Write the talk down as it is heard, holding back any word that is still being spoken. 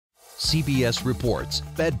CBS reports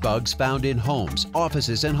bed bugs found in homes,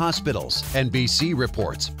 offices, and hospitals. NBC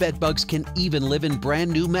reports bed bugs can even live in brand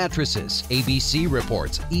new mattresses. ABC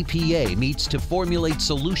reports EPA meets to formulate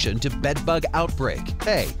solution to bed bug outbreak.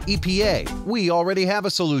 Hey, EPA, we already have a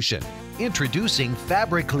solution. Introducing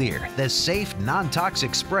FabriClear, the safe,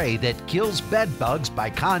 non-toxic spray that kills bed bugs by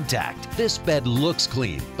contact. This bed looks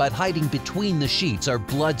clean, but hiding between the sheets are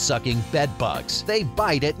blood-sucking bed bugs. They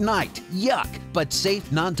bite at night. Yuck! But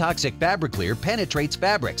safe, non-toxic FabriClear penetrates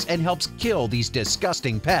fabrics and helps kill these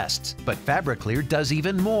disgusting pests. But FabriClear does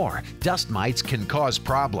even more. Dust mites can cause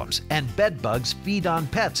problems, and bed bugs feed on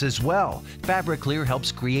pets as well. FabriClear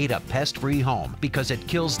helps create a pest-free home because it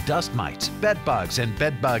kills dust mites, bed bugs, and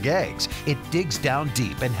bed bug eggs. It digs down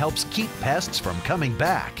deep and helps keep pests from coming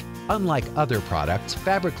back. Unlike other products,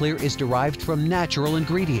 FabriClear is derived from natural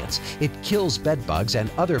ingredients. It kills bed bugs and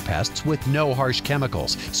other pests with no harsh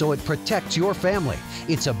chemicals, so it protects your family.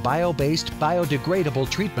 It's a bio-based, biodegradable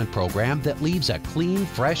treatment program that leaves a clean,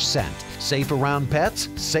 fresh scent. Safe around pets,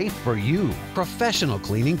 safe for you. Professional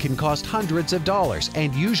cleaning can cost hundreds of dollars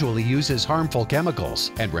and usually uses harmful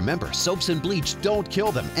chemicals. And remember, soaps and bleach don't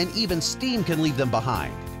kill them, and even steam can leave them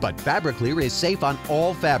behind. But FabriClear is safe on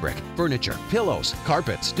all fabric, furniture, pillows,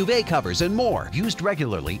 carpets, duvet covers, and more. Used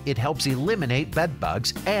regularly, it helps eliminate bed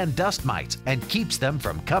bugs and dust mites and keeps them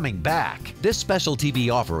from coming back. This special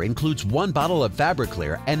TV offer includes 1 bottle of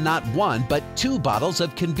FabriClear and not 1 but 2 bottles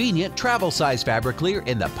of convenient travel-size FabriClear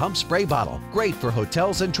in the pump spray bottle. Great for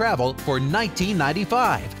hotels and travel for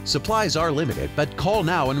 $19.95. Supplies are limited, but call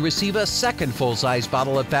now and receive a second full-size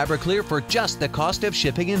bottle of FabriClear for just the cost of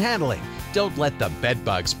shipping and handling. Don't let the bed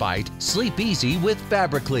bugs bite. Sleep easy with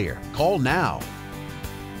FabriClear. Call now.